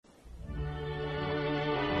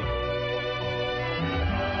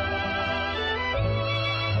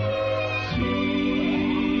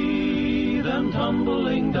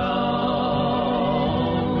tumbling down,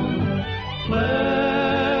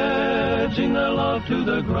 pledging their love to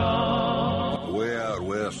the ground. Way out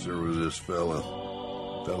west, there was this fella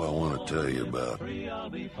I want to tell you about.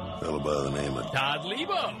 A fella by the name of Todd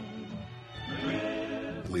Leabo.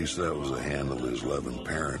 At least that was the handle his loving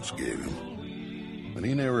parents gave him. But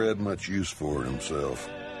he never had much use for it himself.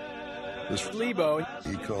 This Leabo.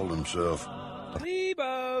 He called himself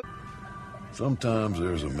Leabo. Sometimes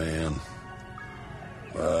there's a man.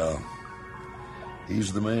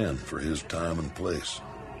 He's the man for his time and place.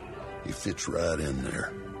 He fits right in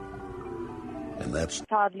there. And that's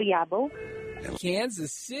Todd Leabo.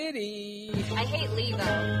 Kansas City. I hate Leabo.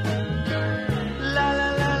 La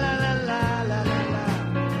la la la la la la la.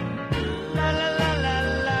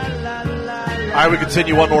 All right, we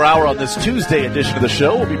continue one more hour on this Tuesday edition of the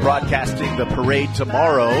show. We'll be broadcasting the parade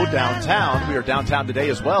tomorrow downtown. We are downtown today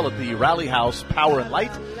as well at the Rally House Power and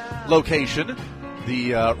Light location.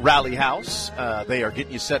 The Rally House. They are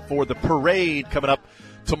getting you set for the parade coming up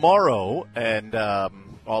tomorrow and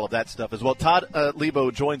all of that stuff as well. Todd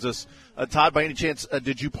Leabo joins us. Todd, by any chance,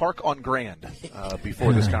 did you park on Grand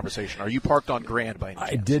before this conversation? Are you parked on Grand by any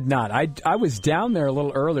chance? I did not. I was down there a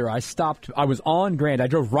little earlier. I stopped. I was on Grand. I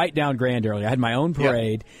drove right down Grand earlier. I had my own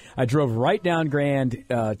parade. Yep. I drove right down Grand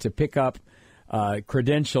to pick up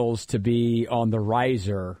credentials to be on the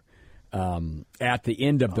riser at the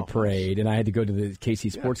end of the parade, and I had to go to the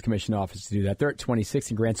KC Sports Commission office to do that. They're at 26th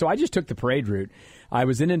and Grand. So I just took the parade route. I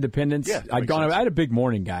was in Independence. Yeah, I had a big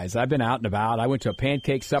morning, guys. I've been out and about. I went to a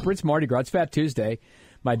pancake supper. It's Mardi Gras. It's Fat Tuesday.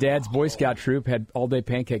 My dad's Boy Scout troop had all-day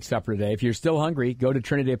pancake supper today. If you're still hungry, go to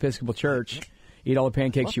Trinity Episcopal Church. Eat all the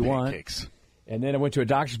pancakes you want. And then I went to a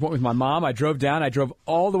doctor's appointment with my mom. I drove down. I drove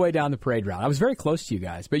all the way down the parade route. I was very close to you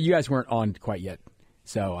guys, but you guys weren't on quite yet.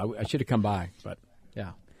 So I should have come by. But,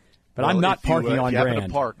 yeah. But I'm not parking on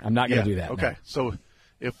Grand. I'm not going to do that. Okay. No. So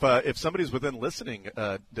if somebody's within listening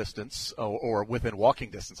distance or within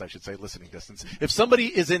walking distance, I should say, listening distance. If somebody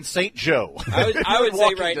is in St. Joe, I would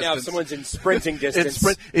say right now, if someone's in sprinting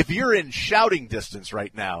distance, if you're in shouting distance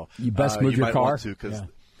right now, you best move your car because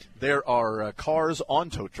there are cars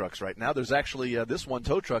on tow trucks right now. There's actually this one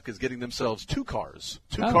tow truck is getting themselves two cars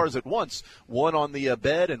at once, one on the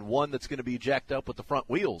bed and one that's going to be jacked up with the front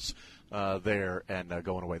wheels. There and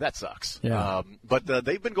going away. That sucks. Yeah. But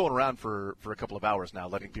they've been going around for a couple of hours now,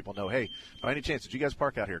 letting people know, hey, by any chance, did you guys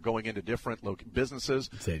park out here? Going into different businesses.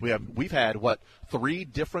 We've had 3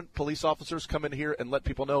 different police officers come in here and let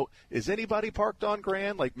people know, is anybody parked on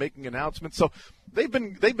Grand? Like making announcements. So they've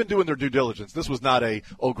been doing their due diligence. This was not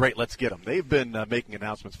great, let's get them. They've been making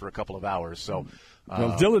announcements for a couple of hours. So.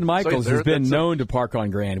 Well, Dylan Michaels has been known to park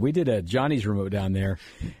on Grand. We did a Johnny's remote down there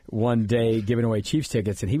one day giving away Chiefs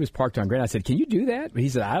tickets, and he was parked on Grand. I said, can you do that? But he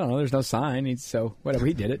said, I don't know. There's no sign. So whatever,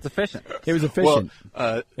 he did it. It's efficient. It was efficient.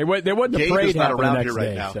 Well, there wasn't a parade happening the next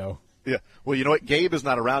day. Now. So. Yeah. Well, you know what? Gabe is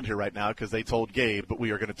not around here right now because they told Gabe, but we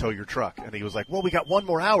are going to tow your truck. And he was like, well, we got one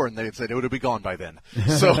more hour. And they said it would be gone by then.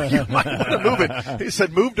 So you might want to move it. He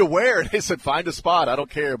said, move to where? And they said, find a spot. I don't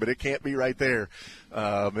care, but it can't be right there.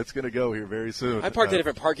 It's going to go here very soon. I parked in a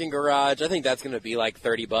different parking garage. I think that's going to be like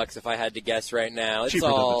 $30 if I had to guess right now. It's cheaper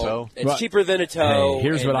than a tow. It's cheaper than a tow. Hey,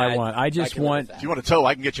 here's what I want. I just want. If you want a tow,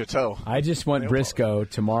 I can get you a tow. I just want Briscoe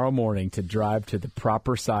tomorrow morning to drive to the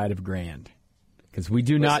proper side of Grand. Because we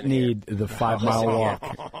do not need the 5-mile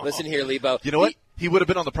walk. Listen here, Leabo. You know what? He would have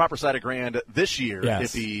been on the proper side of Grand this year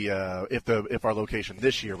if our location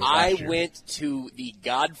this year was last year. I went to the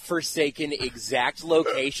godforsaken exact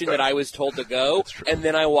location that I was told to go, and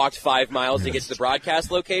then I walked 5 miles to get to the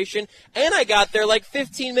broadcast location, and I got there like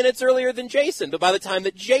 15 minutes earlier than Jason. But by the time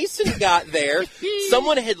that Jason got there,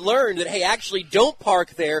 someone had learned that, hey, actually don't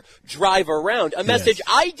park there, drive around. A message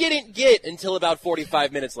I didn't get until about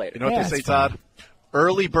 45 minutes later. You know what they say, Todd?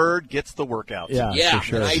 Early bird gets the workout. Yeah, for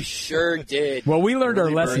sure. I sure did. Well, we learned our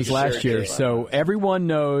lessons last year, so everyone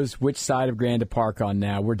knows which side of Grand to park on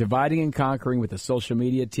now. We're dividing and conquering with the social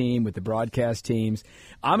media team, with the broadcast teams.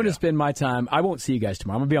 I'm going to spend my time. I won't see you guys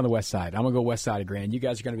tomorrow. I'm going to be on the west side. I'm going to go west side of Grand. You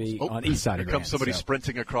guys are going to be on east side of Grand. Here comes somebody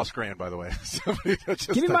sprinting across Grand, by the way.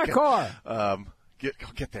 Give me my car.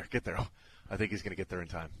 Get there. Oh, I think he's going to get there in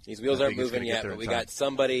time. These wheels aren't moving yet, but we got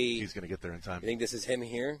somebody. He's going to get there in time. You think this is him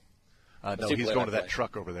here? No, he's going to that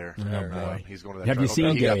truck over there. He's going to that Have truck. you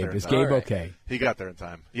seen Gabe? Is Gabe okay? He got there in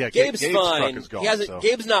time. Yeah, Gabe's fine. Truck is gone,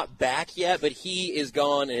 Gabe's not back yet, but he is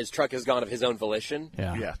gone, and his truck is gone of his own volition.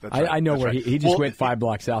 Yeah, that's right. I know that's where right. he just went 5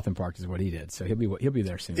 blocks south and parked is what he did. So he'll be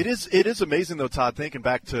there soon. It is amazing though, Todd. Thinking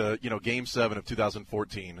back to Game 7 of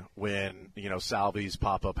 2014 when Salvi's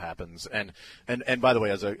pop up happens, and by the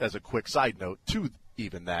way, as a quick side note,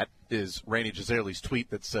 even that is Randy Gisarelli's tweet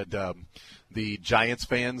that said the Giants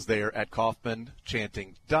fans there at Kauffman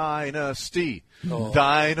chanting Dynasty,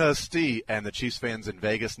 Dynasty, and the Chiefs fans in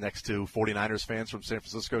Vegas next to 49ers fans from San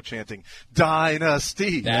Francisco chanting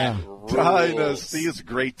Dynasty. Dynasty is a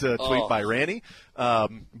great tweet by Randy.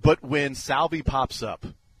 But when Salvi pops up,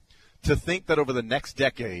 to think that over the next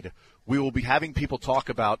decade we will be having people talk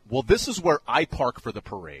about, well, this is where I park for the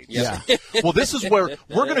parades. Yeah. Well, this is where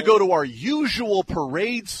we're going to go to our usual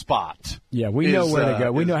parade spot. Yeah, we know where to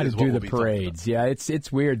go. We know how to do the parades. Yeah,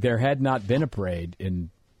 it's weird. There had not been a parade in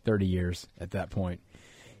 30 years at that point.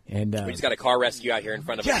 And we just got a car rescue out here in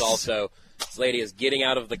front of us also. This lady is getting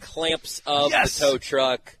out of the clamps of the tow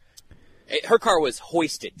truck. Her car was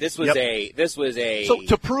hoisted. This was so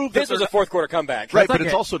to prove that this was a fourth quarter comeback. Right, but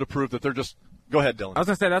it's also to prove that they're just. Go ahead, Dylan. I was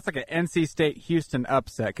going to say that's like an NC State Houston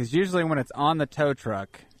upset because usually when it's on the tow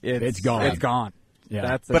truck, it's gone. It's gone. Yeah,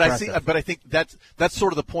 that's but impressive. I think that's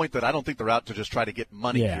sort of the point that I don't think they're out to just try to get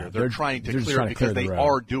money here. They're trying to clear it because they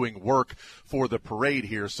are doing work for the parade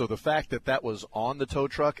here. So the fact that was on the tow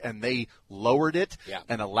truck and they lowered it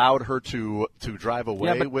and allowed her to drive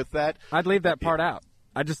away with that, I'd leave that part out.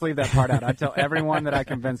 I just leave that part out. I tell everyone that I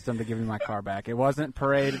convinced them to give me my car back. It wasn't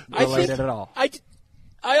parade related at all.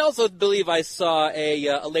 I also believe I saw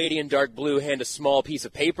a lady in dark blue hand a small piece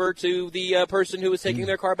of paper to the person who was taking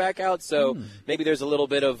their car back out. So maybe there's a little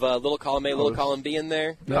bit of little column A, little column B in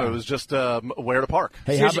there. No, it was just where to park.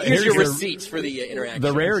 Hey, here's your receipts for the interaction.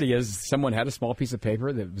 The rarity is someone had a small piece of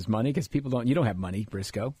paper that was money because you don't have money,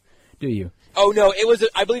 Briscoe, do you? Oh no,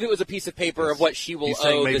 I believe it was a piece of paper of what she will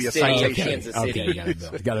owe the city of Kansas City.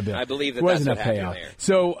 Okay, got a bill. I believe that's wasn't what a happened payoff. there.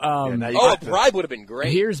 So, a bribe would have been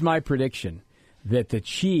great. Here's my prediction: that the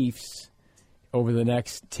Chiefs, over the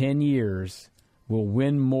next 10 years, will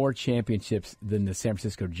win more championships than the San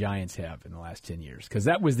Francisco Giants have in the last 10 years, because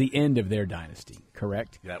that was the end of their dynasty.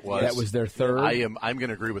 Correct? That was their third. I'm going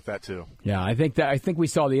to agree with that too. Yeah, I think we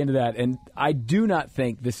saw the end of that, and I do not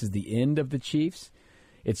think this is the end of the Chiefs.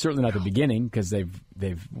 It's certainly not the beginning because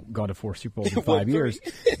they've gone to 4 Super Bowls in 5 years,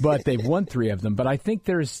 but they've won 3 of them. But I think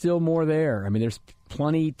there is still more there. I mean, there's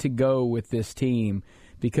plenty to go with this team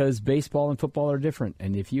because baseball and football are different.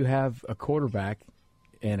 And if you have a quarterback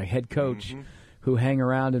and a head coach who hang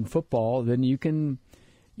around in football, then you can.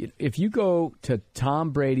 If you go to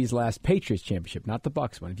Tom Brady's last Patriots championship, not the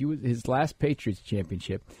Bucs one, his last Patriots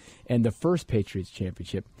championship and the first Patriots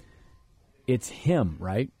championship, it's him,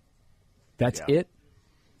 right? That's it.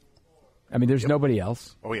 I mean, there's nobody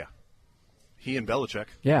else. Oh, yeah. He and Belichick.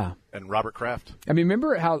 Yeah. And Robert Kraft. I mean,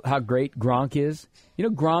 remember how great Gronk is? You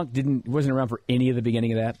know, Gronk wasn't around for any of the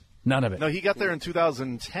beginning of that? None of it. No, he got there in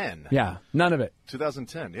 2010. Yeah, none of it.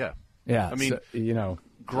 2010, yeah. Yeah. I mean, so,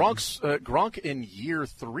 Gronk in year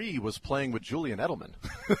 3 was playing with Julian Edelman.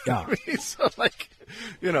 Yeah. So,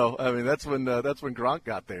 that's when Gronk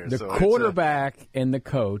got there. The quarterback and the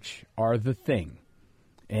coach are the thing.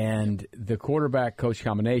 And the quarterback-coach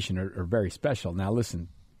combination are very special. Now, listen,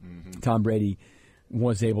 Tom Brady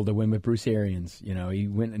was able to win with Bruce Arians. You know, he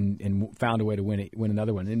went and found a way to win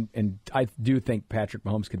another one. And I do think Patrick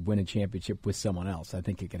Mahomes could win a championship with someone else. I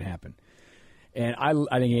think it can happen. And I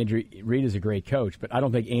think Andy Reid is a great coach, but I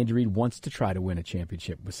don't think Andy Reid wants to try to win a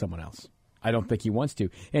championship with someone else. I don't think he wants to.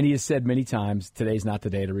 And he has said many times, today's not the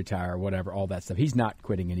day to retire, whatever, all that stuff. He's not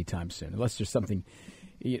quitting anytime soon, unless there's something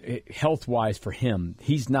health-wise for him.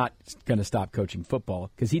 He's not going to stop coaching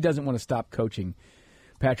football because he doesn't want to stop coaching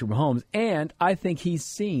Patrick Mahomes. And I think he's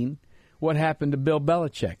seen what happened to Bill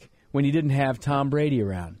Belichick when he didn't have Tom Brady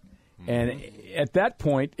around. And at that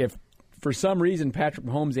point, if for some reason Patrick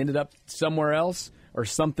Mahomes ended up somewhere else or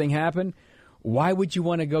something happened, why would you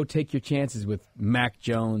want to go take your chances with Mac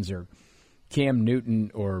Jones or Cam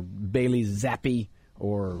Newton or Bailey Zappi?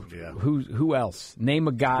 Or who else? Name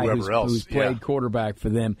a guy who's played quarterback for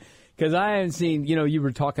them. Because I haven't seen, you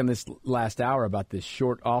were talking this last hour about this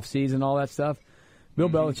short off season, all that stuff. Bill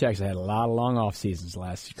Belichick's had a lot of long off seasons the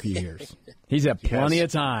last few years. He's had plenty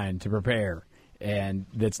of time to prepare, and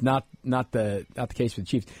that's not the case for the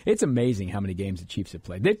Chiefs. It's amazing how many games the Chiefs have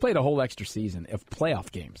played. They've played a whole extra season of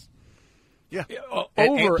playoff games. Yeah,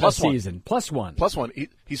 over a season, plus one.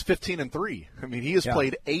 He's 15-3. I mean, he has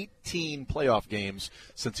played 18 playoff games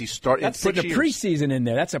since he started. That's putting a preseason in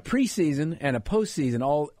there. That's a preseason and a postseason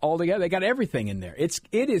all together. They got everything in there. It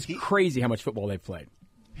is crazy how much football they've played.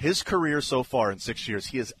 His career so far in 6 years,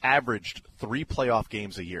 he has averaged 3 playoff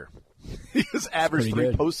games a year. He has averaged 3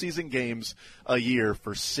 postseason games a year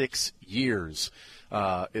for 6 years.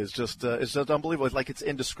 It's just unbelievable. It's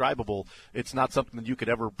indescribable. It's not something that you could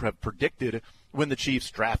ever have predicted when the Chiefs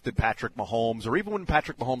drafted Patrick Mahomes, or even when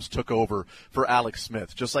Patrick Mahomes took over for Alex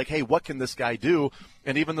Smith. Just like, hey, what can this guy do?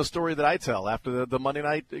 And even the story that I tell after the Monday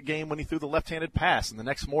night game when he threw the left-handed pass, and the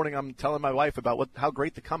next morning I'm telling my wife about how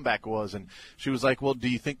great the comeback was, and she was like, well, do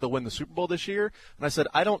you think they'll win the Super Bowl this year? And I said,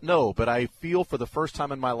 I don't know, but I feel for the first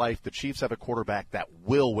time in my life the Chiefs have a quarterback that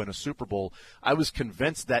will win a Super Bowl. I was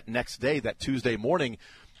convinced that next day, that Tuesday morning,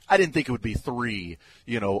 I didn't think it would be 3,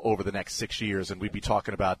 over the next 6 years, and we'd be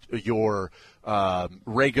talking about your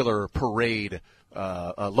regular parade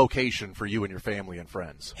location for you and your family and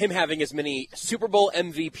friends. Him having as many Super Bowl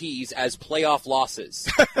MVPs as playoff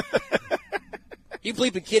losses. You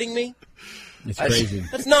bleeping kidding me? It's crazy.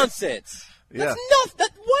 That's nonsense. Yeah.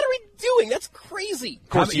 What are we doing? That's crazy. Of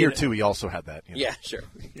course, year 2, he also had that. Yeah, sure.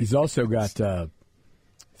 He's also got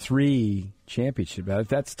 3 championships.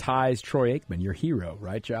 That's ties Troy Aikman, your hero,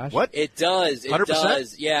 right, Josh? What? It does. It 100%?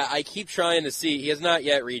 does. Yeah, I keep trying to see. He has not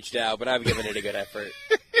yet reached out, but I've given it a good effort.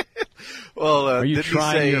 Well, are you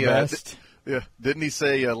trying your best? Didn't he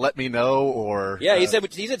say, let me know? Or yeah, he said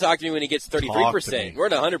talk to me when he gets 33%. We're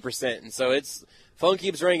at 100%, and so phone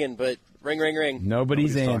keeps ringing, but ring, ring, ring.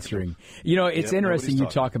 Nobody's answering. It's interesting you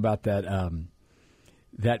talk about that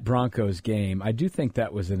that Broncos game. I do think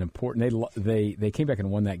that was an important. They came back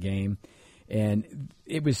and won that game, and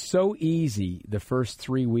it was so easy the first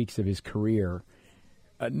 3 weeks of his career.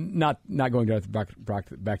 Not going back to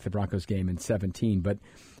the Broncos game in 2017, but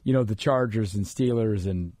the Chargers and Steelers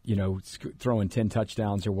and throwing 10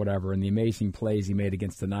 touchdowns or whatever, and the amazing plays he made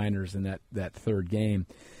against the Niners in that third game.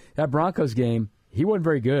 That Broncos game, he wasn't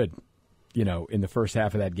very good. In the first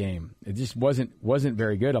half of that game, it just wasn't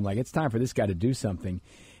very good. I'm like, it's time for this guy to do something,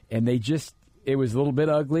 and it was a little bit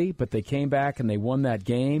ugly, but they came back and they won that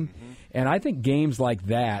game. Mm-hmm. And I think games like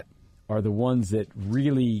that are the ones that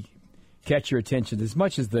really catch your attention as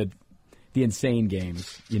much as the insane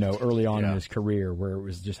games, early on in his career where it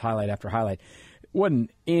was just highlight after highlight. It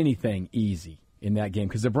wasn't anything easy in that game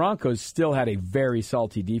because the Broncos still had a very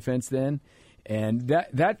salty defense then, and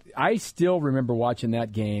that I still remember watching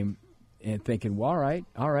that game and thinking, well,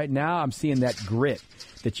 all right, now I'm seeing that grit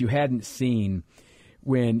that you hadn't seen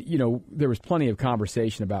when, there was plenty of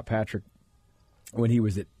conversation about Patrick when he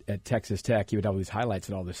was at Texas Tech. He would have all these highlights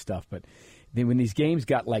and all this stuff, but then when these games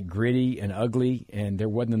got like gritty and ugly and there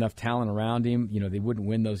wasn't enough talent around him, they wouldn't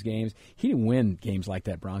win those games. He didn't win games like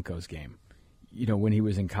that Broncos game, when he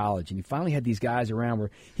was in college. And he finally had these guys around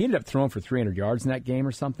where he ended up throwing for 300 yards in that game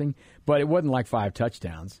or something, but it wasn't like 5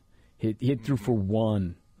 touchdowns. He threw for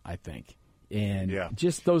 1, I think. And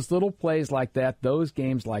just those little plays like that, those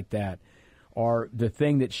games like that are the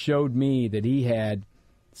thing that showed me that he had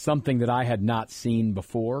something that I had not seen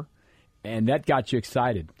before. And that got you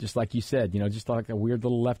excited, just like you said, just like a weird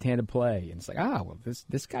little left-handed play. And it's like, well,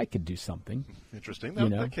 this guy could do something. Interesting.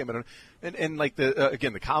 That came in. And like,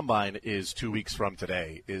 the Combine is 2 weeks from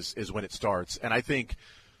today is when it starts. And I think,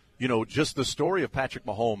 just the story of Patrick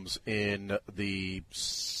Mahomes in the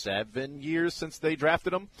 7 years since they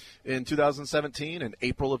drafted him in 2017, in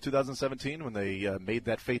April of 2017, when they made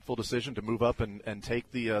that fateful decision to move up and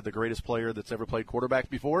take the greatest player that's ever played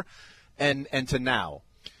quarterback before, and to now.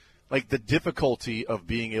 Like the difficulty of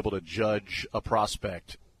being able to judge a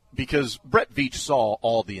prospect, because Brett Veach saw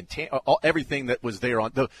everything that was there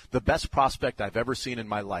on the best prospect I've ever seen in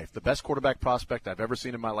my life, the best quarterback prospect I've ever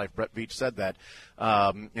seen in my life. Brett Veach said that,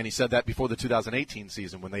 and he said that before the 2018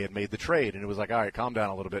 season when they had made the trade, and it was like, all right, calm down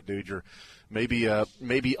a little bit, dude. You're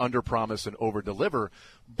maybe under promise and over deliver.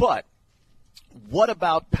 But what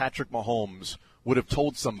about Patrick Mahomes would have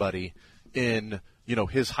told somebody in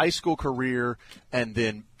his high school career and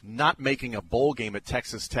then not making a bowl game at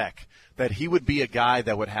Texas Tech, that he would be a guy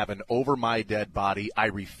that would have an over my dead body, I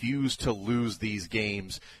refuse to lose these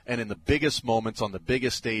games, and in the biggest moments on the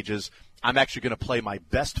biggest stages, I'm actually going to play my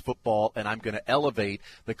best football and I'm going to elevate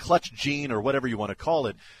the clutch gene or whatever you want to call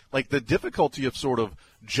it. Like the difficulty of sort of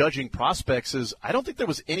judging prospects is I don't think there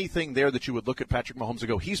was anything there that you would look at Patrick Mahomes and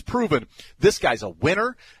go, he's proven this guy's a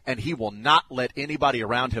winner and he will not let anybody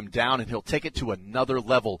around him down and he'll take it to another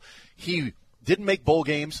level. He didn't make bowl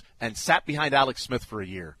games and sat behind Alex Smith for a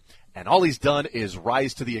year. And all he's done is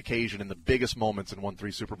rise to the occasion in the biggest moments and won 3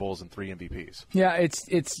 Super Bowls and 3 MVPs. Yeah,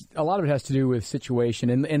 it's a lot of it has to do with situation.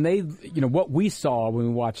 And they, what we saw when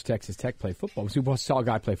we watched Texas Tech play football was we saw a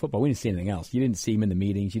guy play football. We didn't see anything else. You didn't see him in the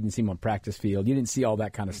meetings. You didn't see him on practice field. You didn't see all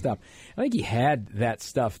that kind of stuff. I think he had that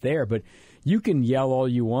stuff there, but you can yell all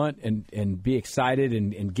you want and be excited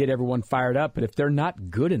and get everyone fired up. But if they're not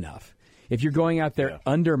good enough, if you're going out there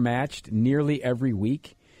undermatched nearly every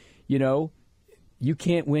week, you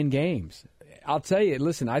can't win games. I'll tell you,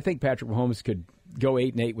 listen, I think Patrick Mahomes could go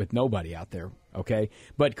 8-8 with nobody out there okay?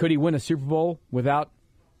 But could he win a Super Bowl without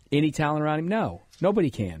any talent around him? No. Nobody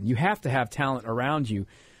can. You have to have talent around you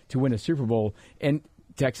to win a Super Bowl. And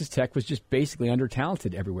Texas Tech was just basically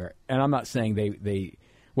under-talented everywhere. And I'm not saying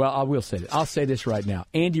I will say this. I'll say this right now.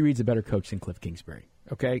 Andy Reid's a better coach than Cliff Kingsbury.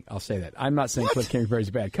 Okay? I'll say that. I'm not saying Cliff Kingsbury's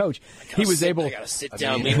a bad coach. He was able... I got to sit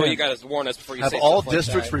down. Leabo, you got to warn us before you say Have all stuff like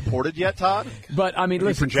districts that. reported yet, Todd? But, I mean,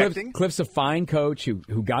 listen, projecting? Cliff's a fine coach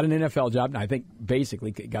who got an NFL job, and I think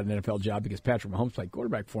basically got an NFL job because Patrick Mahomes played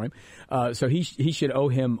quarterback for him. So he should owe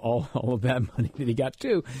him all of that money that he got,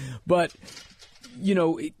 too. But,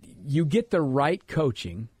 you get the right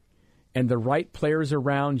coaching and the right players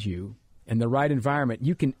around you and the right environment,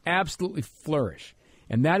 you can absolutely flourish.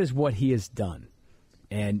 And that is what he has done.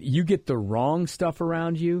 And you get the wrong stuff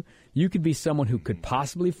around you, you could be someone who could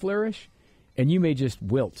possibly flourish, and you may just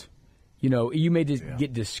wilt. You may just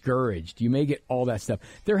get discouraged. You may get all that stuff.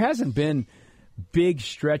 There hasn't been big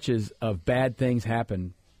stretches of bad things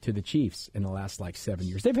happen to the Chiefs in the last, 7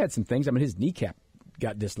 years. They've had some things. I mean, his kneecap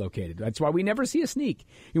got dislocated. That's why we never see a sneak.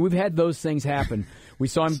 We've had those things happen. We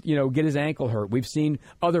saw him, get his ankle hurt. We've seen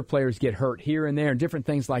other players get hurt here and there, and different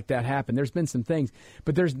things like that happen. There's been some things,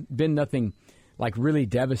 but there's been nothing really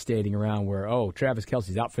devastating around where, Travis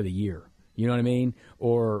Kelce's out for the year. You know what I mean?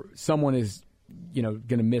 Or someone is, going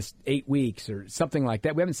to miss 8 weeks or something like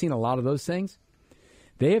that. We haven't seen a lot of those things.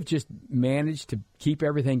 They have just managed to keep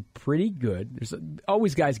everything pretty good. There's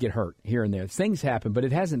always guys get hurt here and there. Things happen, but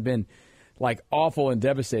it hasn't been awful and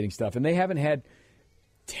devastating stuff. And they haven't had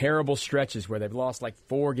terrible stretches where they've lost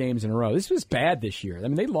 4 games in a row. This was bad this year. I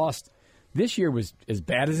mean, they lost. This year was as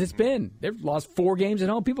bad as it's been. They've lost 4 games at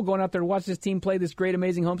home. People going out there to watch this team play this great,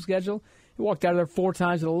 amazing home schedule. They walked out of there 4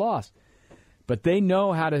 times with a loss. But they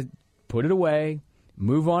know how to put it away,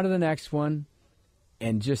 move on to the next one,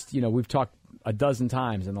 and just, we've talked a dozen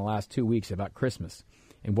times in the last 2 weeks about Christmas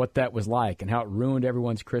and what that was like and how it ruined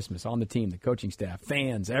everyone's Christmas on the team, the coaching staff,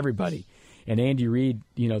 fans, everybody. And Andy Reid,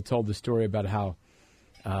 told the story about how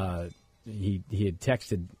he had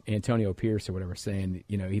texted Antonio Pierce or whatever saying,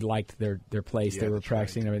 he liked their place. They were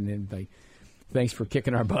practicing and thanks for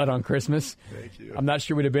kicking our butt on Christmas. Thank you. I'm not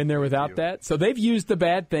sure we'd have been there without that. So they've used the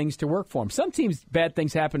bad things to work for them. Some teams, bad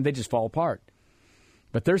things happen, they just fall apart.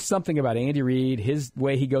 But there's something about Andy Reid, his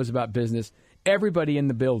way he goes about business, everybody in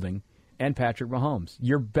the building, and Patrick Mahomes.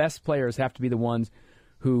 Your best players have to be the ones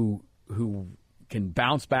who can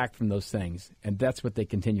bounce back from those things, and that's what they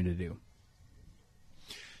continue to do.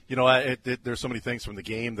 There's so many things from the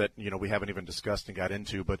game that we haven't even discussed and got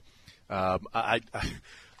into, but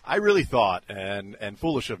I really thought, and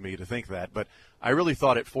foolish of me to think that, but I really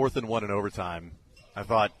thought at 4th and 1 in overtime, I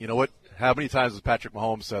thought, what? How many times has Patrick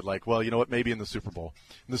Mahomes said, maybe in the Super Bowl?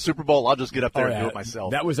 In the Super Bowl, I'll just get up there and do it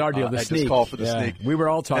myself. That was our deal, the sneak. Just call for the sneak. We were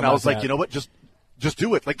all talking about that. And I was that. like, what? Just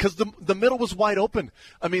do it. Because the middle was wide open.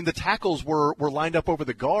 I mean, the tackles were lined up over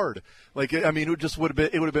the guard. It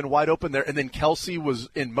would have been wide open there. And then Kelsey was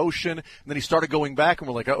in motion. And then he started going back, and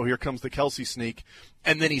we're like, here comes the Kelsey sneak.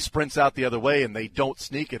 And then he sprints out the other way, and they don't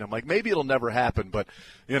sneak it. I'm like, maybe it'll never happen. But,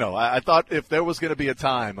 I thought if there was going to be a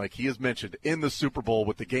time, like he has mentioned, in the Super Bowl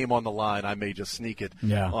with the game on the line, I may just sneak it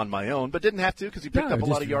on my own. But didn't have to because he picked up a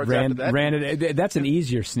lot of yards after that. Ran it. That's an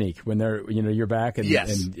easier sneak when they're, you're back and,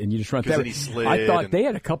 and you just run. Then he slid. I thought they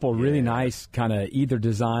had a couple really nice kind of either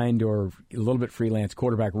designed or a little bit freelance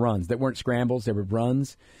quarterback runs that weren't scrambles, they were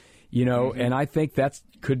runs. And I think that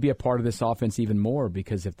could be a part of this offense even more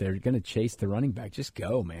because if they're going to chase the running back, just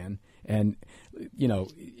go, man. And,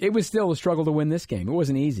 it was still a struggle to win this game. It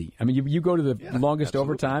wasn't easy. I mean, you go to the longest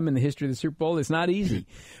overtime in the history of the Super Bowl, it's not easy.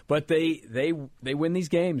 But they win these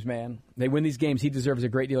games, man. They win these games. He deserves a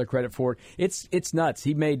great deal of credit for it. It's nuts.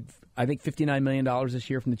 He made, I think, $59 million this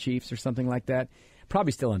year from the Chiefs or something like that.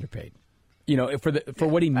 Probably still underpaid, for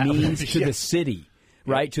what he means to the city.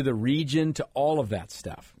 Right, to the region, to all of that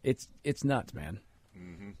stuff. It's nuts, man.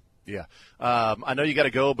 Mm-hmm. Yeah. I know you got to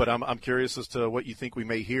go, but I'm curious as to what you think we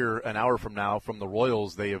may hear an hour from now from the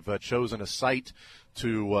Royals. They have chosen a site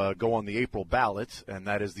to go on the April ballot, and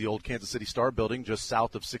that is the old Kansas City Star building just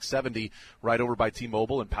south of 670, right over by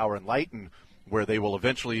T-Mobile and Power and Light, and where they will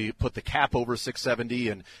eventually put the cap over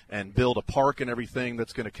 670 and build a park and everything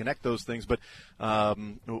that's going to connect those things. But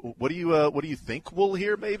what do you think we'll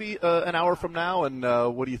hear maybe an hour from now? And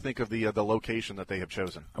what do you think of the location that they have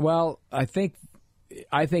chosen? Well, I think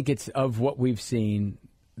it's of what we've seen.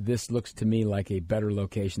 This looks to me like a better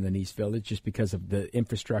location than East Village, just because of the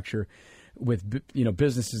infrastructure with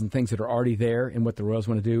businesses and things that are already there and what the Royals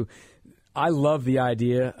want to do. I love the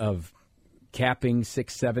idea of capping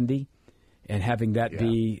 670. And having that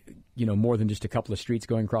be, more than just a couple of streets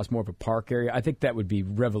going across more of a park area, I think that would be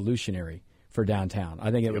revolutionary for downtown.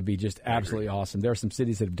 I think it would be just absolutely awesome. There are some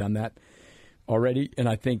cities that have done that already, and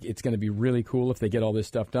I think it's going to be really cool if they get all this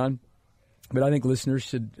stuff done. But I think listeners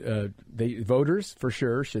should, voters for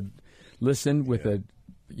sure, should listen with a,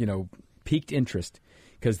 piqued interest,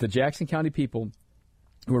 because the Jackson County people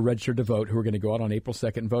who are registered to vote, who are going to go out on April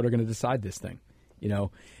 2nd and vote, are going to decide this thing,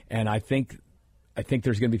 And I think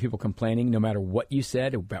there's going to be people complaining no matter what you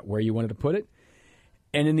said about where you wanted to put it.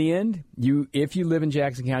 And in the end, if you live in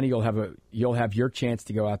Jackson County, you'll have your chance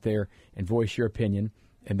to go out there and voice your opinion,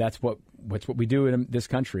 and that's what we do in this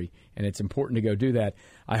country, and it's important to go do that.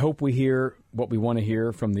 I hope we hear what we want to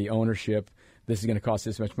hear from the ownership. This is going to cost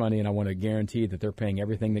this much money, and I want to guarantee that they're paying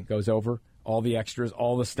everything that goes over, all the extras,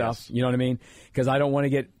 all the stuff. Yes. You know what I mean? Because I don't want to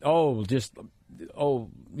get 5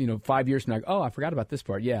 years from now, I forgot about this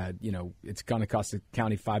part. Yeah, it's going to cost the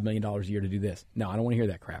county $5 million a year to do this. No, I don't want to hear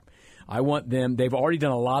that crap. I want them. They've already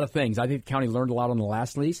done a lot of things. I think the county learned a lot on the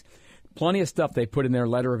last lease. Plenty of stuff they put in their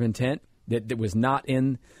letter of intent that was not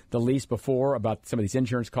in the lease before, about some of these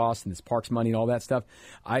insurance costs and this parks money and all that stuff.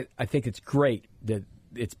 I think it's great that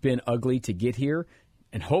it's been ugly to get here,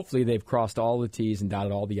 and hopefully they've crossed all the T's and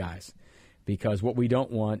dotted all the I's, because what we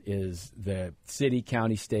don't want is the city,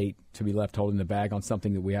 county, state to be left holding the bag on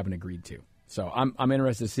something that we haven't agreed to. So I'm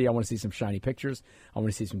interested to see. I want to see some shiny pictures. I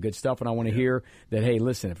want to see some good stuff, and I want to hear that, hey,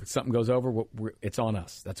 listen, if something goes over, it's on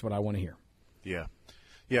us. That's what I want to hear. Yeah.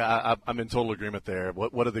 Yeah, I'm in total agreement there.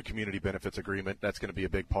 What are the community benefits agreement? That's going to be a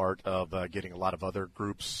big part of getting a lot of other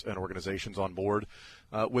groups and organizations on board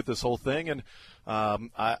with this whole thing. And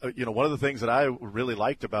one of the things that I really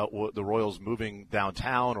liked about the Royals moving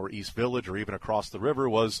downtown or East Village or even across the river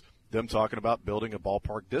was them talking about building a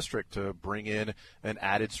ballpark district to bring in an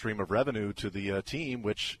added stream of revenue to the team,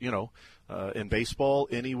 which, in baseball,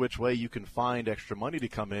 any which way you can find extra money to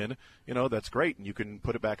come in, that's great, and you can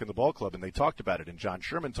put it back in the ball club. And they talked about it, and John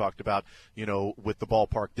Sherman talked about, with the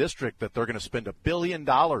ballpark district, that they're going to spend $1 billion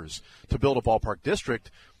to build a ballpark district.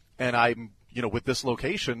 And with this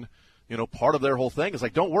location, part of their whole thing is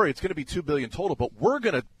like, don't worry, it's going to be $2 billion total, but we're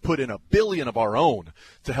going to put in $1 billion of our own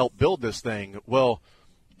to help build this thing. Well,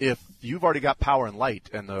 if you've already got Power and Light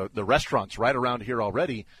and the restaurants right around here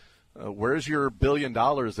already, where's your $1 billion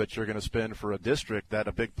that you're going to spend for a district that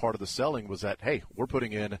a big part of the selling was that, hey, we're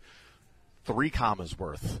putting in 3 commas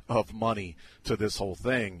worth of money to this whole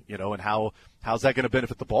thing, and how's that going to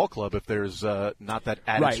benefit the ball club if there's not that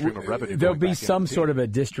added stream of revenue? There'll be some sort of a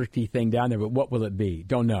district-y thing down there, but what will it be?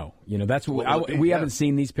 Don't know. That's what we haven't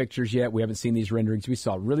seen these pictures yet. We haven't seen these renderings. We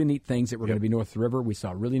saw really neat things that were going to be north of the river. We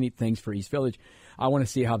saw really neat things for East Village. I want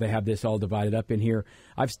to see how they have this all divided up in here.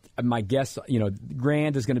 My guess,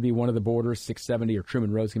 Grand is going to be one of the borders. 670 or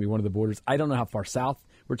Truman Road is going to be one of the borders. I don't know how far south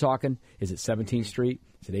we're talking. Is it 17th Street?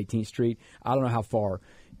 Is it 18th Street? I don't know how far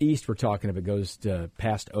east we're talking if it goes to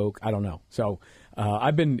past Oak. I don't know. So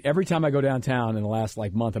every time I go downtown in the last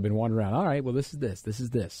month, I've been wandering around. All right, well, this is this.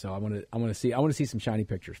 So I want to see some shiny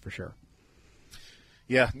pictures for sure.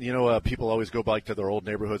 Yeah, people always go back to their old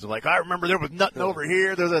neighborhoods and I remember there was nothing over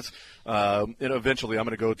here. There's this. Eventually, I'm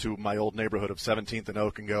going to go to my old neighborhood of 17th and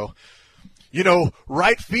Oak and go,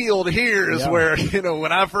 right field here is where,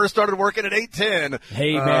 when I first started working at 810,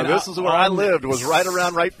 hey, man, this is where I lived, was right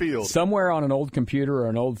around right field. Somewhere on an old computer or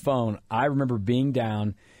an old phone, I remember being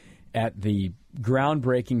down at the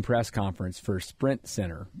groundbreaking press conference for Sprint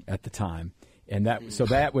Center at the time. And that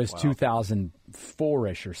was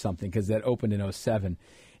 2004-ish or something, because that opened in 07.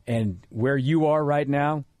 And where you are right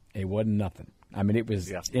now, it wasn't nothing. I mean, it was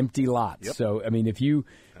empty lots. Yep. So, I mean, if you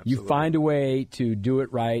find a way to do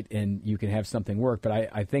it right and you can have something work, but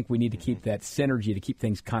I think we need to keep that synergy to keep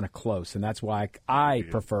things kind of close. And that's why I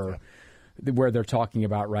prefer where they're talking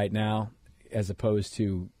about right now, as opposed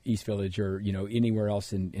to East Village or, anywhere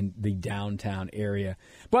else in the downtown area.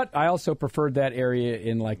 But I also preferred that area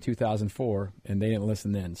in 2004, and they didn't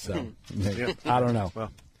listen then. So I don't know.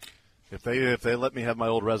 Well, if they let me have my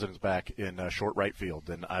old residence back in short right field,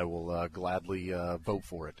 then I will gladly vote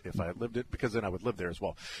for it if I lived it, because then I would live there as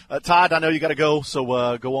well. Todd, I know you got to go,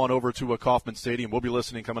 so go on over to Kauffman Stadium. We'll be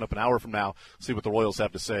listening coming up an hour from now, see what the Royals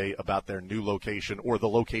have to say about their new location, or the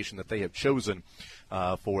location that they have chosen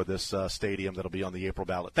for this stadium that'll be on the April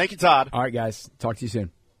ballot. Thank you, Todd. All right, guys. Talk to you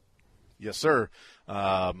soon. Yes, sir.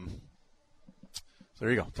 So There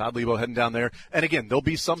you go. Todd Leabo heading down there. And again, there'll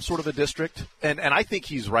be some sort of a district. And I think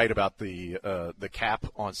he's right about the cap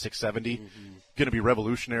on 670. Going to be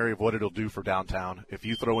revolutionary of what it'll do for downtown. If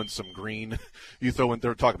you throw in some green, you throw in,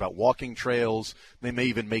 they're talking about walking trails. They may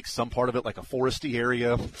even make some part of it like a foresty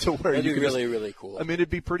area to where That'd you be can really, really cool. I mean, it'd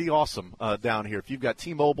be pretty awesome down here. If you've got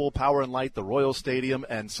T-Mobile, Power and Light, the Royal Stadium,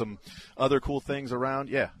 and some other cool things around,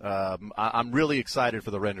 I'm really excited for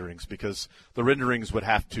the renderings because the renderings would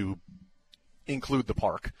have to include the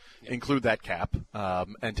park, include that cap,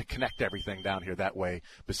 and to connect everything down here that way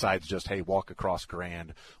besides just, hey, walk across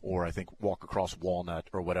Grand or I think walk across Walnut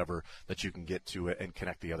or whatever that you can get to it and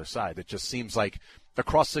connect the other side. It just seems like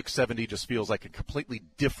across 670 just feels like a completely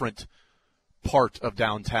different part of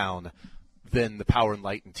downtown than the Power and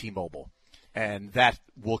Light and T-Mobile. And that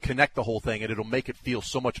will connect the whole thing, and it'll make it feel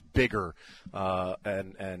so much bigger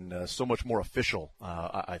and so much more official.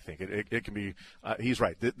 I think it can be. He's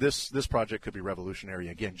right. This project could be revolutionary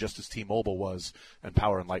again, just as T-Mobile was and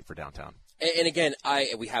Power and Light for downtown. And again,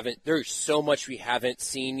 there's so much we haven't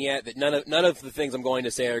seen yet that none of the things I'm going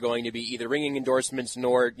to say are going to be either ringing endorsements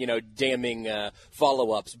nor damning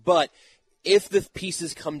follow-ups, but. If the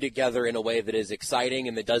pieces come together in a way that is exciting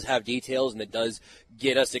and that does have details and that does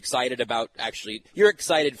get us excited about actually, you're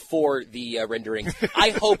excited for the renderings. I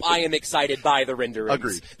hope I am excited by the renderings.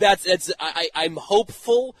 Agreed. I'm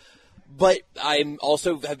hopeful, but I'm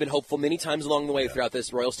also have been hopeful many times along the way throughout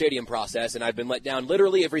this Royal Stadium process, and I've been let down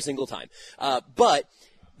literally every single time. But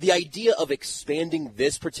the idea of expanding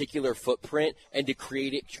this particular footprint and to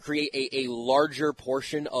create a larger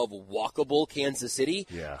portion of walkable Kansas City,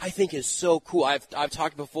 I think is so cool. I've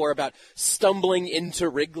talked before about stumbling into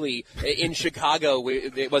Wrigley in Chicago.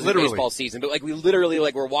 It wasn't baseball season, but we literally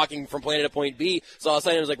were walking from point A to point B. So all of a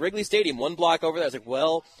sudden it was Wrigley Stadium, one block over there. I was like,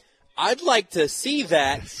 well, I'd like to see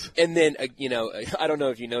that. And then, I don't know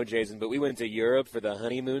if you know, Jason, but we went to Europe for the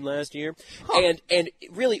honeymoon last year. Huh. And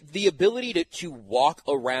really, the ability to walk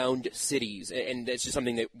around cities, and it's just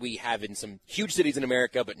something that we have in some huge cities in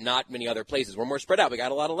America, but not many other places. We're more spread out. We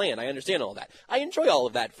got a lot of land. I understand all that. I enjoy all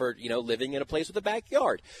of that for, living in a place with a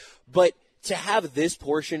backyard. But to have this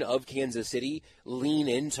portion of Kansas City lean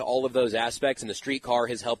into all of those aspects, and the streetcar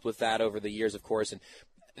has helped with that over the years, of course, and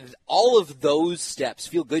all of those steps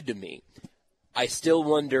feel good to me. I still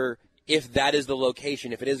wonder if that is the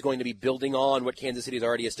location, if it is going to be building on what Kansas City has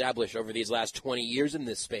already established over these last 20 years in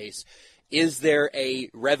this space. Is there a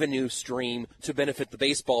revenue stream to benefit the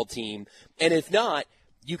baseball team? And if not,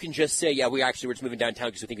 you can just say, we're just moving downtown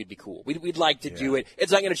because we think it'd be cool. We'd like to do it.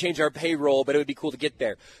 It's not going to change our payroll, but it would be cool to get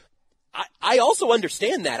there. I also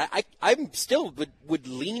understand that. I'm still would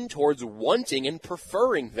lean towards wanting and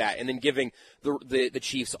preferring that, and then giving the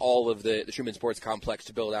Chiefs all of the Truman Sports Complex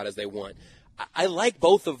to build out as they want. I like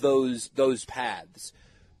both of those paths.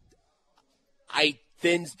 I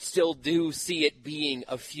then still do see it being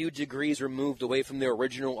a few degrees removed away from the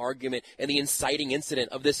original argument and the inciting incident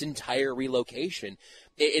of this entire relocation.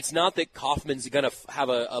 It's not that Kaufman's going to have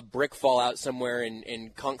a brick fall out somewhere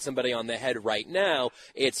and conk somebody on the head right now.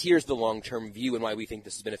 It's here's the long-term view and why we think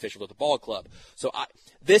this is beneficial to the ball club. So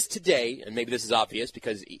this today, and maybe this is obvious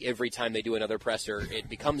because every time they do another presser, it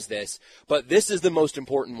becomes this, but this is the most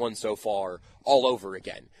important one so far all over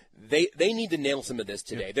again. They need to nail some of this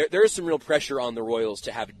today. Yeah. There is some real pressure on the Royals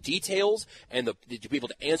to have details and to be able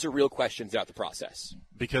to answer real questions throughout the process.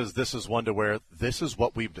 Because this is one to where this is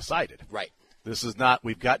what we've decided. Right. This is not,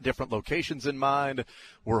 we've got different locations in mind.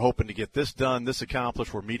 We're hoping to get this done, this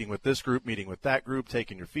accomplished. We're meeting with this group, meeting with that group,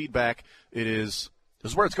 taking your feedback. This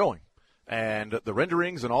is where it's going. And the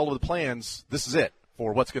renderings and all of the plans, this is it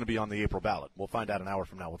for what's going to be on the April ballot. We'll find out an hour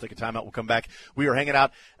from now. We'll take a timeout. We'll come back. We are hanging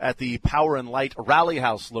out at the Power and Light Rally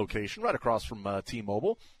House location right across from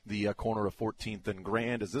T-Mobile, the corner of 14th and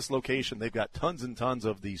Grand. Is this location? They've got tons and tons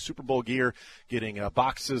of the Super Bowl gear, getting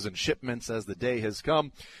boxes and shipments as the day has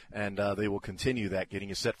come, and they will continue that, getting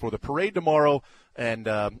you set for the parade tomorrow and,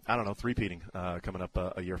 three-peating coming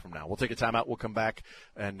up a year from now. We'll take a timeout. We'll come back,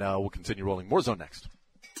 and we'll continue rolling. More Zone next.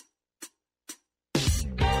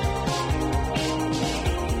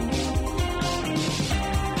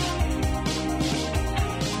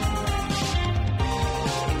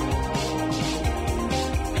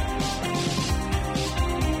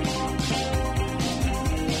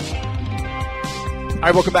 All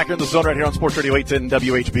right, welcome back in the zone right here on Sports Radio 810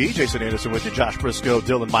 WHB. Jason Anderson with you, Josh Briscoe,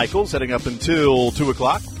 Dylan Michaels, heading up until 2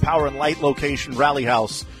 o'clock. Power and Light location, Rally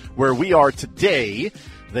House, where we are today.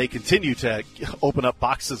 They continue to open up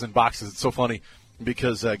boxes and boxes. It's so funny.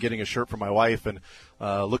 because getting a shirt for my wife and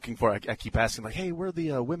looking for I keep asking, like, hey, where are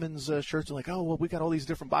the women's shirts? And like, oh, well, we got all these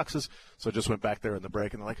different boxes. So I just went back there in the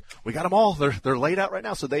break, and they're like, we got them all. They're laid out right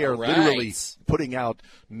now. So they are literally putting out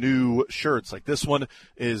new shirts. Like this one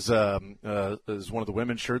is one of the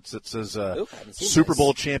women's shirts that says Super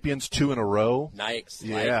Bowl champions 2 in a row. Nice.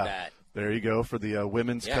 Yeah. Like that. There you go for the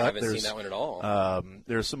women's cut. I haven't seen that one at all.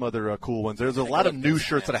 There's some other cool ones. There's a lot of new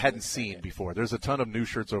shirts that I hadn't seen before. There's a ton of new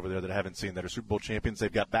shirts over there that I haven't seen that are Super Bowl champions.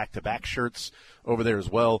 They've got back-to-back shirts over there as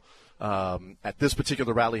well. At this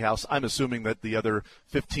particular rally house, I'm assuming that the other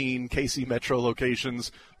 15 KC Metro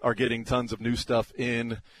locations are getting tons of new stuff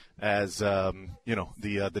in as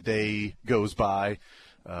the day goes by,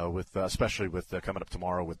 especially with coming up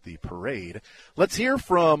tomorrow with the parade. Let's hear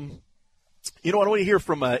from. I want to hear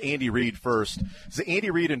from Andy Reid first. It's Andy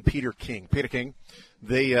Reid and Peter King. Peter King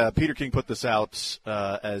put this out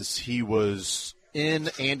as he was in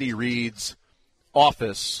Andy Reid's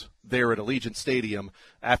office there at Allegiant Stadium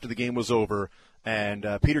after the game was over. And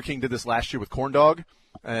Peter King did this last year with Corn Dog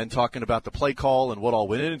and talking about the play call and what all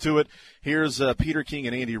went into it. Here's Peter King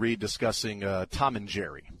and Andy Reid discussing Tom and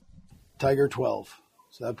Jerry. Tiger 12.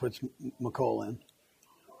 So that puts McColl in.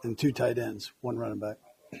 And 2 tight ends, 1 running back.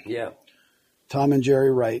 Yeah. Tom and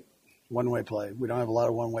Jerry right, one-way play. We don't have a lot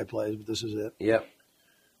of one-way plays, but this is it. Yep.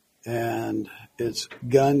 And it's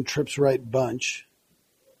gun, trips right, bunch,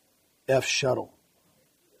 F shuttle.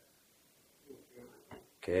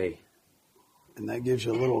 Okay. And that gives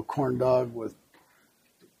you a little corn dog with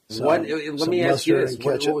some, let me ask you this.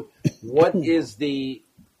 What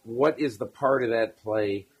is the part of that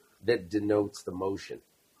play that denotes the motion?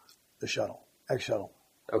 The shuttle. X shuttle.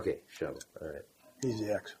 Okay, shuttle. All right. Easy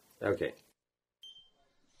X. Okay.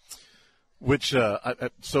 Which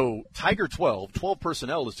so Tiger 12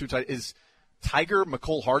 personnel is 2 tight. Is Tiger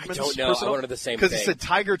McCole Hardman's I don't know. personnel? I wanted the same because thing. it said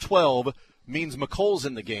Tiger 12 means McColl's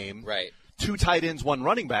in the game. Right. 2 tight ends, 1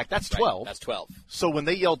 running back. That's 12. Right. That's 12. So when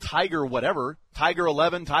they yell Tiger whatever, Tiger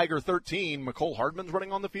 11, Tiger 13, McCole Hardman's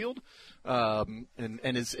running on the field. And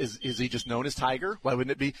is he just known as Tiger? Why wouldn't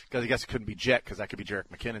it be? Because I guess it couldn't be Jet because that could be Jerick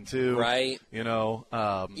McKinnon too. Right.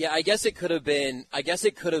 Yeah, I guess it could have been.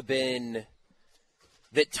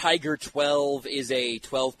 That Tiger 12 is a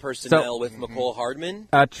 12 personnel with McCole Hardman?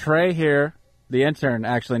 Trey here, the intern,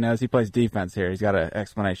 actually knows. He plays defense here. He's got an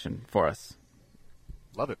explanation for us.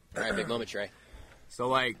 Love it. All right, big moment, Trey.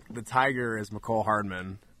 So, the Tiger is McCole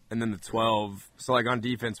Hardman, and then the 12. So, on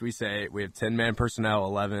defense, we say we have 10-man personnel,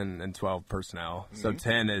 11, and 12 personnel. Mm-hmm. So,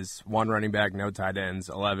 10 is 1 running back, no tight ends.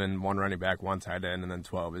 11, 1 running back, 1 tight end. And then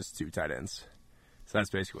 12 is 2 tight ends. So, that's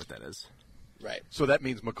basically what that is. Right. So that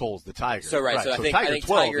means McColl's the Tiger. So I think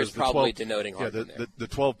Tiger is probably denoting Hardman there. The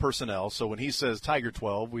 12 personnel. So when he says Tiger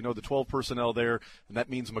 12, we know the 12 personnel there, and that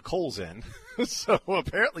means McColl's in. So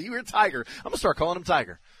apparently you hear Tiger. I'm going to start calling him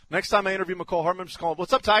Tiger. Next time I interview McCole Hardman, I'm just calling him,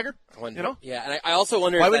 what's up, Tiger? Yeah, and I also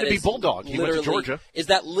wonder why if wouldn't it be Bulldog? He went to Georgia. Is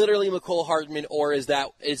that literally McCole Hardman, or is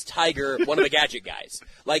Tiger one of the gadget guys?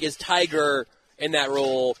 Is Tiger in that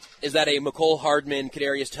role? Is that a McCole Hardman,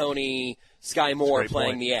 Kadarius Toney, Sky Moore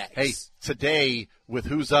playing the X? Hey, today with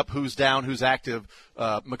who's up, who's down, who's active,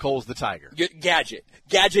 McColl's the Tiger.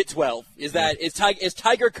 Gadget 12 is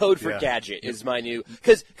Tiger code for gadget is my new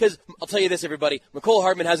because I'll tell you this, everybody. McCole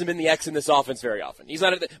Hardman hasn't been the X in this offense very often. He's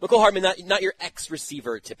not McCole Hardman, not your X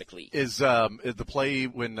receiver typically. Is the play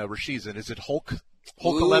when Rashee's in? Is it Hulk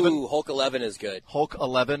 11? Hulk 11 is good. Hulk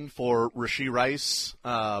 11 for Rashee Rice.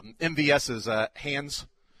 MVS is hands.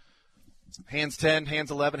 Hands 10, hands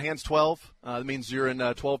 11, hands 12. That means you're in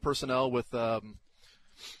 12 personnel with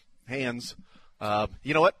hands.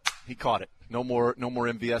 You know what? He caught it. No more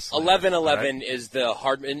MVS. 11-11 is the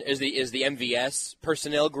Hardman is the MVS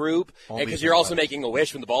personnel group because you're also making a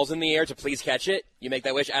wish when the ball's in the air to please catch it. You make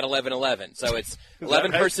that wish at 11-11. So it's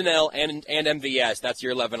 11 personnel and MVS. That's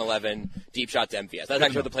your 11-11 deep shot to MVS. That's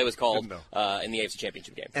actually what the play was called in the AFC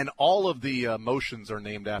Championship game. And all of the motions are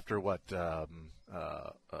named after what?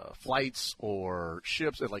 Flights or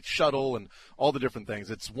ships, like shuttle and all the different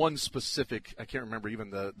things. It's one specific, I can't remember even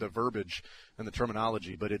the verbiage and the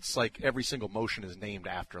terminology, but it's like every single motion is named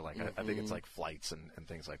after, I think it's like flights and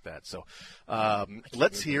things like that. So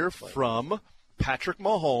let's hear from Patrick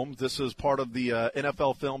Mahomes. This is part of the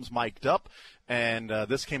NFL Films Mic'd Up, and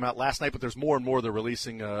this came out last night, but there's more and more they're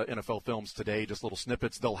releasing NFL films today, just little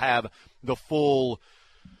snippets. They'll have the full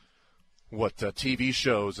TV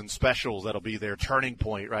shows and specials that'll be there. Turning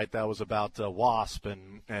Point, right? That was about Wasp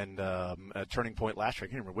and Turning Point last year. I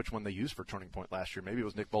can't remember which one they used for Turning Point last year. Maybe it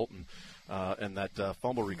was Nick Bolton and that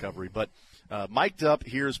fumble recovery. But mic'd up,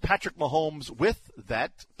 here's Patrick Mahomes with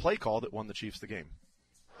that play call that won the Chiefs the game.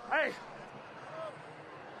 Hey,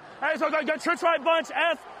 Hey, so got Tricks right bunch,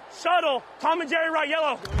 F, shuttle, Tom and Jerry right,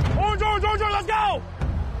 yellow. Orange, let's go!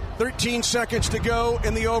 13 seconds to go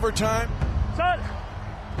in the overtime. Set.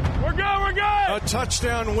 We're good. A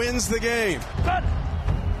touchdown wins the game. Set.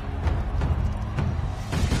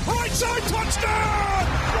 Right side touchdown!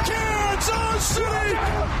 Kansas City!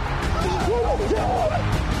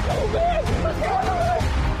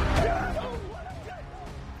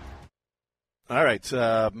 All right.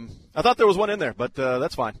 I thought there was one in there, but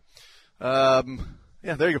that's fine.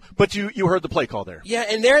 Yeah, there you go. But you heard the play call there. Yeah,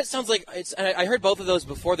 and there it sounds like it's. I heard both of those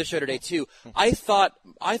before the show today too. I thought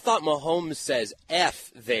Mahomes says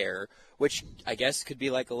F there, which I guess could be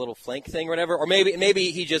like a little flank thing or whatever, or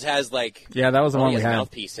maybe he just has like that was the one we had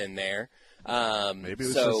mouthpiece in there. Maybe it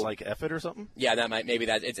was just like F it or something. Yeah,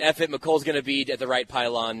 it's F it. McColl's going to be at the right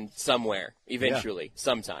pylon somewhere eventually,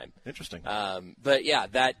 sometime. Interesting. But yeah,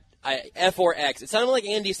 that F or X. It sounded like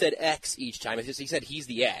Andy said X each time. It's just he said he's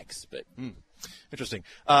the X, but. Interesting.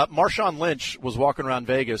 Marshawn Lynch was walking around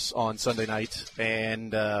Vegas on Sunday night,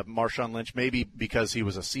 and Marshawn Lynch, maybe because he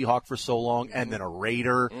was a Seahawk for so long and then a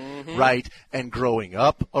Raider, right, and growing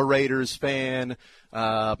up a Raiders fan,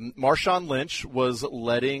 Marshawn Lynch was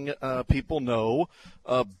letting people know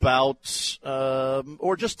about,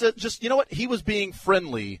 or just you know what, he was being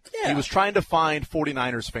friendly. Yeah. He was trying to find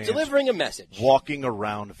 49ers fans. Delivering a message. Walking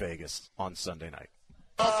around Vegas on Sunday night.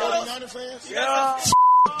 49ers fans? Yeah.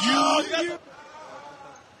 You.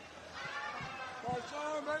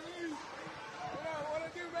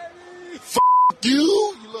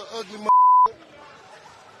 You little ugly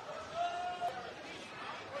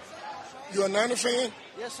You a Niner fan?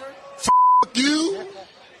 Yes, sir. You.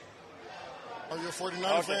 Are you a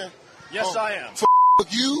 49er fan? Yes, I am.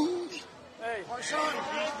 You. Hey, Marshawn.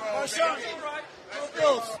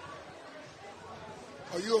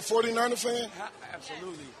 Are you a 49er fan?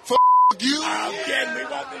 Absolutely. You. I'm kidding me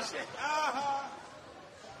about this shit.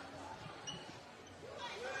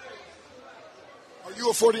 Are you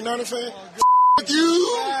a 49er fan?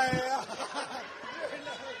 You.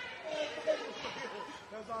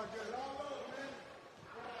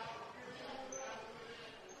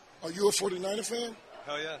 Are you a 49er fan?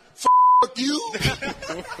 Hell yeah. You.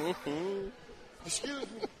 Excuse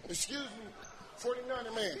me.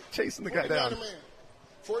 49er man. Chasing the guy down.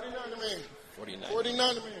 49er man. 49er man.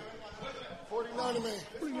 49er man. 49er man.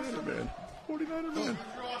 49er man.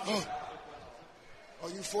 Are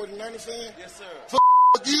you a 49er fan? Yes, sir.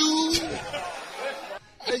 You.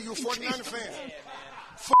 Hey, you a 49er fan?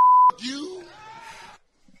 You.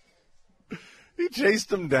 He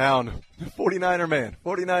chased him down. 49er man.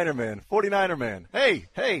 49er man. 49er man. Hey,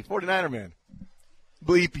 49er man.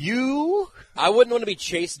 Bleep you. I wouldn't want to be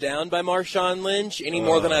chased down by Marshawn Lynch any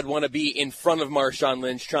more than I'd want to be in front of Marshawn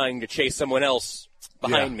Lynch trying to chase someone else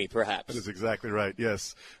behind me, perhaps. That is exactly right,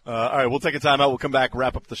 yes. All right, we'll take a timeout. We'll come back,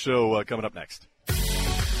 wrap up the show coming up next.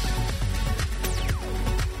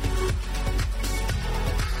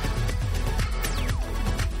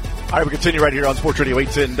 All right, we continue right here on Sports Radio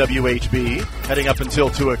 810 WHB. Heading up until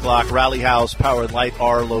 2 o'clock. Rally House, Power and Light,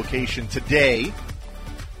 our location today.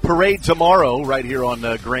 Parade tomorrow right here on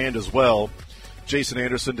Grand as well. Jason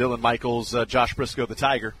Anderson, Dylan Michaels, Josh Briscoe, the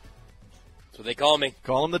Tiger. That's what they call me.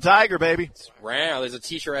 Call him the Tiger, baby. Wow, there's a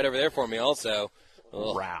T-shirt right over there for me also.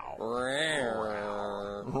 Wow.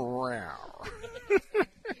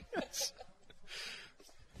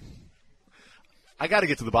 I got to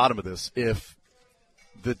get to the bottom of this. If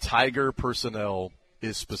the Tiger personnel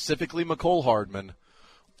is specifically McCole Hardman,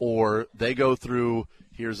 or they go through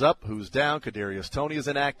here's up, who's down, Kadarius Toney is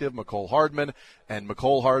inactive, McCole Hardman, and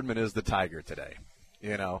McCole Hardman is the Tiger today.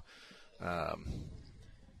 You know, I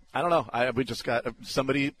don't know. We just got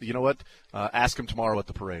somebody, you know what, ask him tomorrow at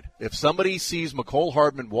the parade. If somebody sees McCole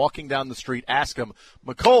Hardman walking down the street, ask him,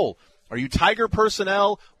 McCole, are you Tiger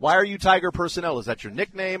personnel? Why are you Tiger personnel? Is that your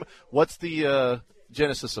nickname? What's the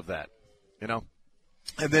genesis of that? You know?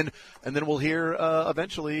 And then we'll hear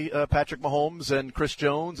eventually Patrick Mahomes and Chris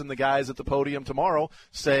Jones and the guys at the podium tomorrow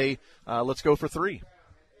say, let's go for 3.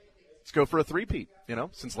 Let's go for a 3-peat. You know,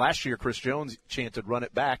 since last year Chris Jones chanted run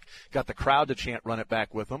it back, got the crowd to chant run it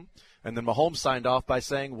back with him. And then Mahomes signed off by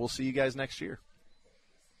saying, we'll see you guys next year.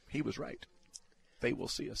 He was right. They will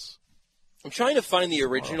see us. I'm trying to find the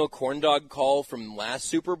original corn dog call from last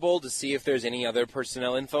Super Bowl to see if there's any other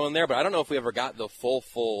personnel info in there, but I don't know if we ever got the full.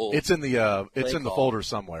 It's in the folder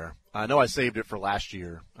somewhere. I know I saved it for last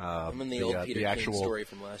year. I'm in the old Peter actual King story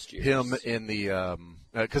from last year. Him in the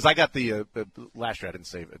because I got the last year I didn't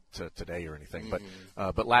save it today or anything,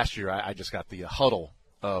 but last year I just got the huddle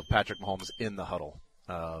of Patrick Mahomes in the huddle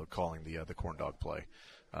calling the corn dog play,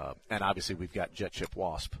 and obviously we've got Jet Chip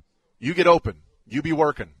Wasp. You get open, you be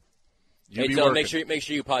working. You hey, Dylan, make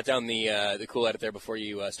sure you pot down the cool edit there before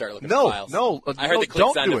you start looking at the files. I heard the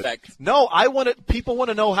click sound effect. No, people want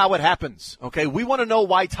to know how it happens. Okay, we want to know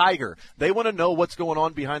why Tiger. They want to know what's going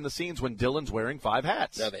on behind the scenes when Dylan's wearing 5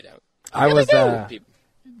 hats. No, they don't. I was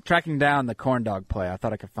tracking down the corn dog play. I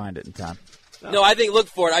thought I could find it in time. No, I think look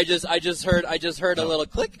for it. I just heard a little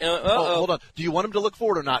click. Hold on. Do you want him to look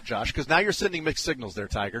for it or not, Josh? Because now you're sending mixed signals there,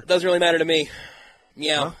 Tiger. Doesn't really matter to me.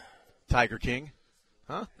 Yeah. Huh? Tiger King.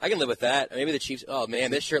 Huh? I can live with that. Maybe the Chiefs. Oh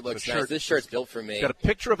man, this shirt looks nice. This shirt's built for me. Got a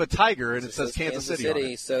picture of a tiger and it says Kansas City on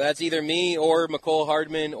it. So that's either me or McCole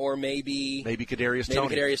Hardman or maybe Kadarius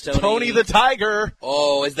Toney. Kadarius Toney. Tony the Tiger.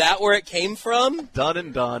 Oh, is that where it came from? Done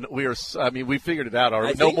and done. We figured it out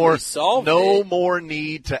already. No more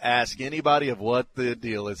need to ask anybody of what the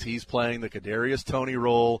deal is. He's playing the Kadarius Toney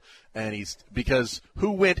role, and because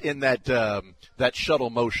who went in that shuttle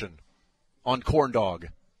motion on corn dog?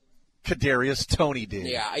 Kadarius Toney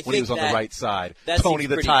did when he was on the right side. Tony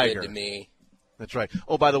the Tiger. Good to me. That's right.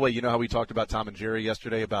 Oh, by the way, you know how we talked about Tom and Jerry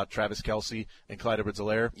yesterday about Travis Kelce and Clyde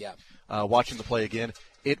Edwards-Helaire? Yeah. Watching the play again,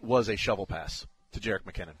 it was a shovel pass to Jerick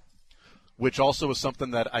McKinnon, which also is something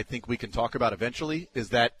that I think we can talk about eventually, is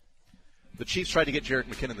that the Chiefs tried to get Jerick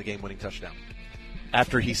McKinnon the game-winning touchdown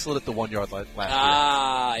after he slid at the 1 yard last year.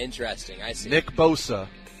 Ah, interesting. I see. Nick Bosa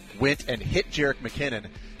went and hit Jerick McKinnon.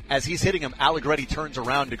 As he's hitting him, Allegretti turns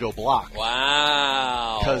around to go block.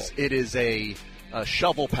 Wow. Because it is a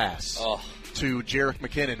shovel pass to Jerick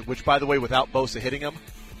McKinnon, which, by the way, without Bosa hitting him,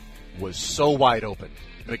 was so wide open.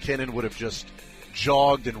 McKinnon would have just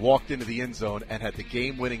jogged and walked into the end zone and had the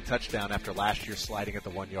game-winning touchdown after last year sliding at the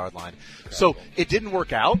 1 yard line. Incredible. So it didn't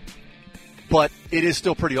work out, but it is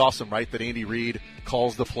still pretty awesome, right, that Andy Reid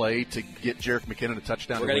calls the play to get Jerick McKinnon a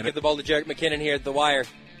touchdown. We're going to give the ball to Jerick McKinnon here at the wire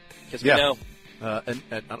because we know. But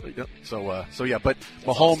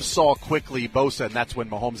Mahomes saw quickly Bosa, and that's when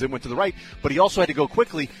Mahomes then went to the right. But he also had to go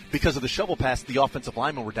quickly because of the shovel pass. The offensive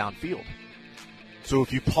linemen were downfield. So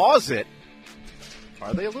if you pause it,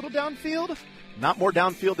 are they a little downfield? Not more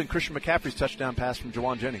downfield than Christian McCaffrey's touchdown pass from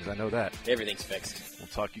Jawan Jennings. I know that. Everything's fixed. We'll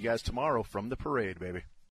talk to you guys tomorrow from the parade, baby.